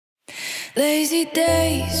Lazy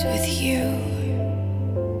days with you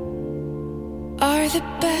are the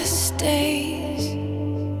best days,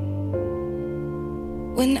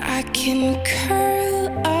 when I can curl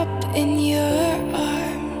up in your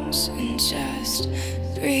arms and just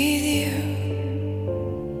breathe you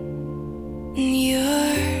in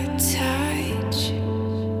your touch.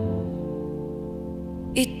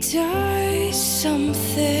 It does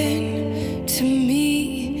something to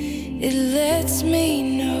me. It lets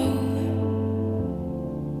me know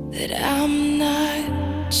that I'm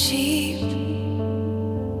not cheap.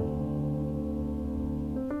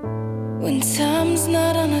 When time's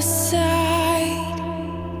not on our side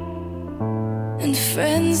and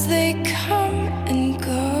friends they come and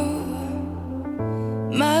go,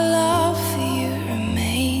 my love for you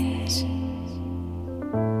remains,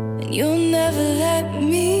 and you'll never let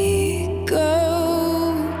me go.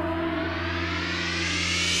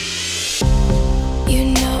 You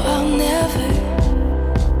know I'll never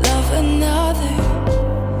love another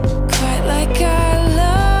quite like I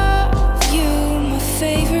love you, my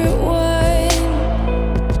favorite one.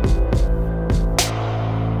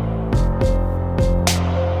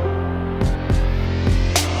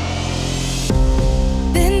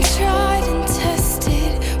 Been tried and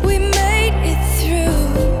tested, we made it through,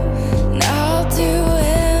 and I'll do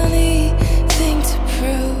anything to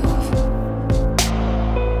prove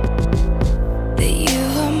that you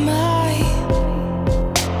are my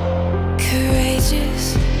courageous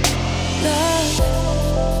love.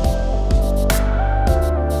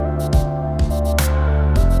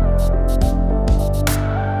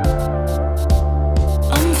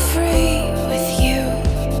 I'm free with you.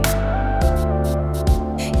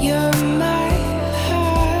 You're my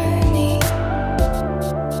honey,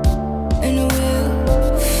 and we'll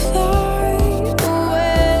fly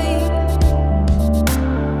away,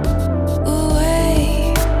 away.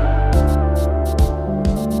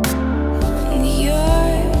 And your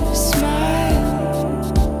smile,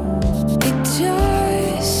 it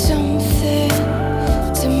does something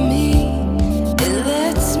to me. It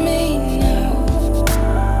lets me know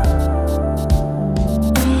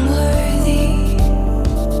I'm worthy.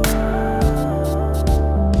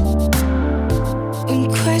 When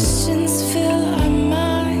questions fill our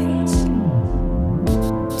minds,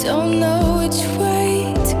 don't know which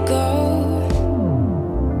way to go,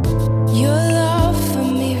 your love for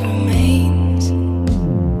me remains,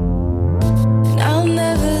 and I'll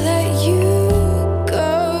never let you go.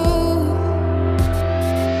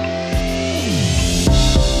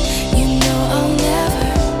 You know I'll never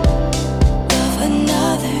love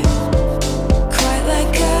another quite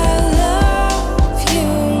like I love you,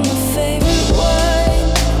 my favorite one.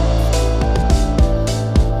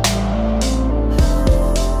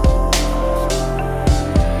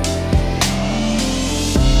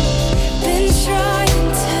 Been tried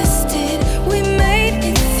and tested, we made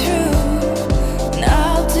it through, and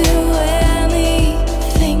I'll do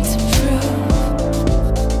anything to prove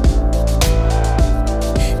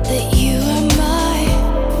that you are my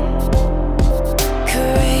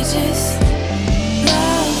courageous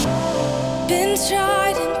love. Been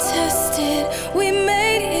tried and tested, we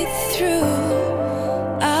made it through.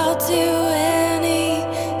 I'll do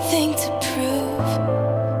anything to prove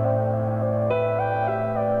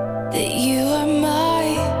that you are my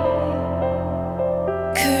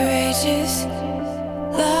courageous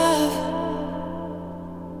love.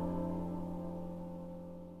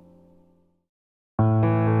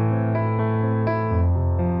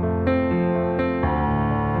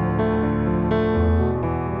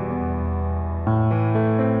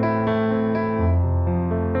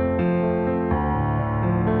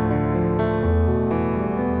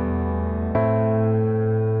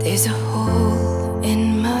 There's a hole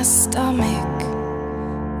in my stomach,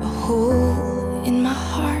 a hole in my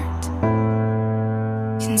heart.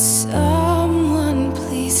 Can someone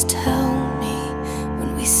please tell me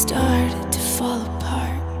when we started to fall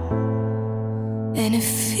apart? And it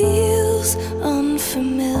feels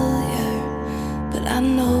unfamiliar, but I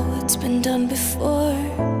know it's been done before.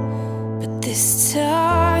 But this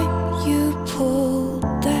time you pulled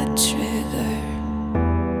that trigger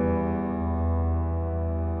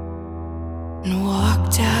and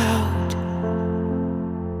walked out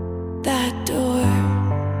that door.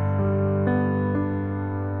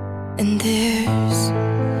 And there's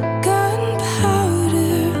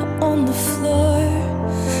gunpowder on the floor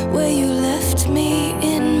where you left me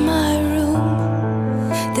in my room.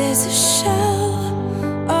 There's a shell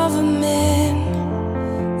of a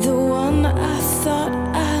man, the one I thought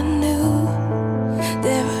I knew.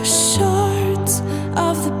 There are shards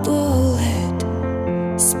of the bullet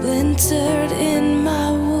splintered in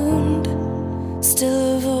my wound.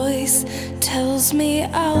 promise me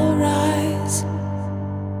I'll rise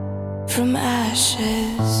from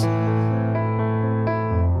ashes.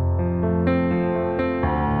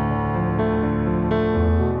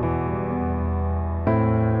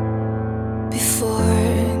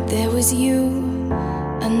 Before there was you,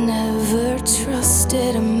 I never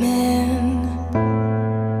trusted a man,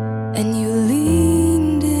 and you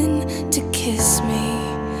leaned in to kiss me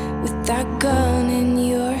with that gun in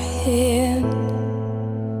your hand.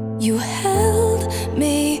 You held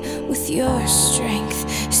me with your strength,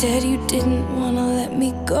 said you didn't want to let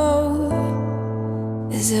me go,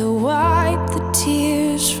 as I wiped the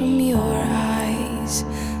tears from your eyes.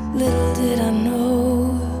 Little did I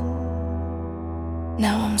know,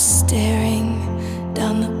 now I'm staring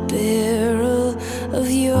down the barrel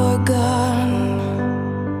of your gun,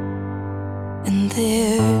 and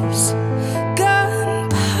there's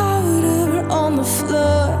gunpowder on the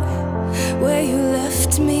floor where you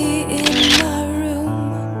left me in my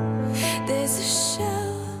room. There's a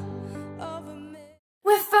shell of a myth.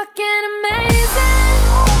 We're fucking amazing.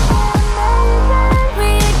 We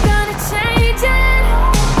ain't gonna change it.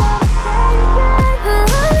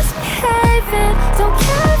 Lost behaving, don't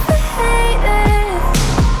care.